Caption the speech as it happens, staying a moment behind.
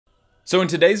So in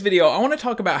today's video, I want to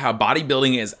talk about how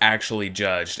bodybuilding is actually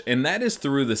judged, and that is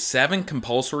through the 7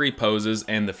 compulsory poses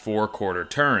and the 4 quarter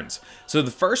turns. So the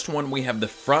first one, we have the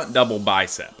front double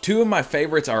bicep. Two of my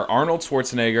favorites are Arnold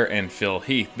Schwarzenegger and Phil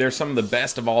Heath. They're some of the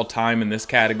best of all time in this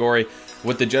category.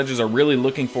 What the judges are really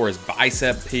looking for is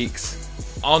bicep peaks,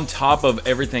 on top of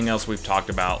everything else we've talked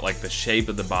about, like the shape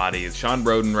of the body. Sean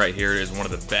Broden right here is one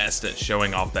of the best at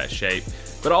showing off that shape,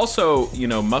 but also,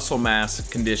 muscle mass,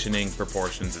 conditioning,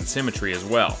 proportions, and symmetry as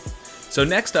well. So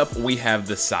next up, we have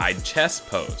the side chest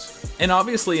pose. And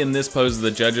obviously in this pose, the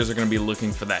judges are going to be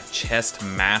looking for that chest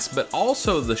mass, but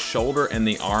also the shoulder and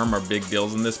the arm are big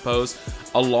deals in this pose,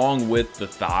 along with the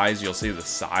thighs. You'll see the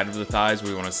side of the thighs.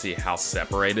 We want to see how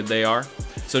separated they are.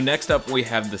 So next up, we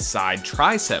have the side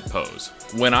tricep pose.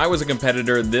 When I was a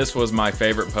competitor, this was my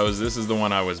favorite pose. This is the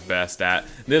one I was best at.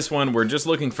 This one, we're just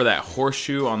looking for that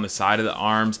horseshoe on the side of the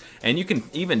arms, and you can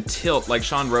even tilt, like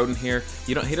Sean Broden here.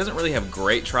 He doesn't really have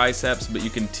great triceps, but you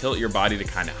can tilt your body to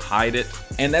kind of hide it.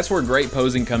 And that's where great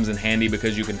posing comes in handy,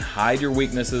 because you can hide your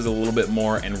weaknesses a little bit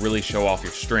more and really show off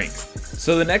your strength.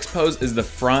 So the next pose is the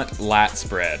front lat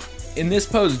spread. In this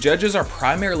pose, judges are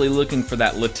primarily looking for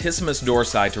that latissimus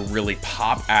dorsi to really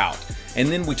pop out. And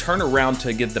then we turn around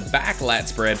to get the back lat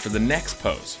spread for the next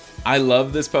pose. I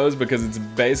love this pose because it's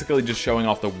basically just showing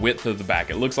off the width of the back.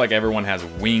 It looks like everyone has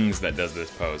wings that does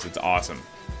this pose. It's awesome.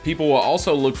 People will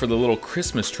also look for the little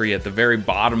Christmas tree at the very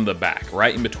bottom of the back,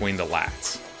 right in between the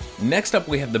lats. Next up,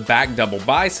 we have the back double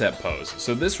bicep pose.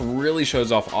 So this really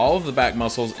shows off all of the back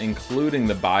muscles, including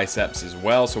the biceps as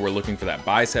well. So we're looking for that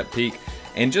bicep peak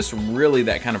and just really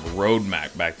that kind of road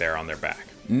map back there on their back.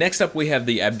 Next up, we have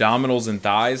the abdominals and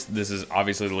thighs. This is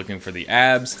obviously looking for the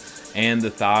abs and the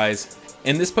thighs.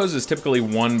 And this pose is typically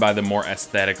won by the more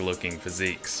aesthetic looking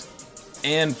physiques.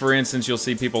 And for instance, you'll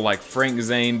see people like Frank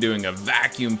Zane doing a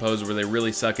vacuum pose where they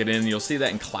really suck it in. You'll see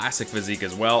that in classic physique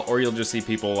as well, or you'll just see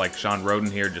people like Sean Broden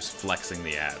here just flexing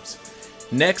the abs.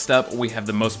 Next up, we have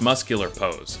the most muscular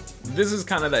pose. This is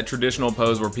kind of that traditional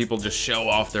pose where people just show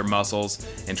off their muscles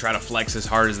and try to flex as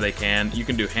hard as they can. You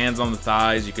can do hands on the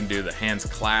thighs, you can do the hands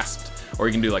clasped, or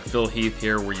you can do like Phil Heath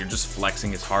here where you're just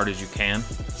flexing as hard as you can.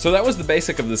 So that was the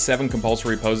basic of the 7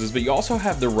 compulsory poses, but you also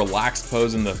have the relaxed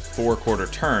pose and the 4 quarter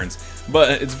turns.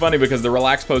 But it's funny because the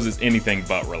relaxed pose is anything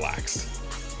but relaxed.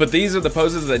 But these are the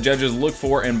poses that judges look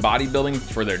for in bodybuilding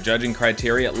for their judging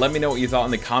criteria. Let me know what you thought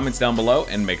in the comments down below,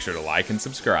 and make sure to like and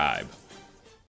subscribe.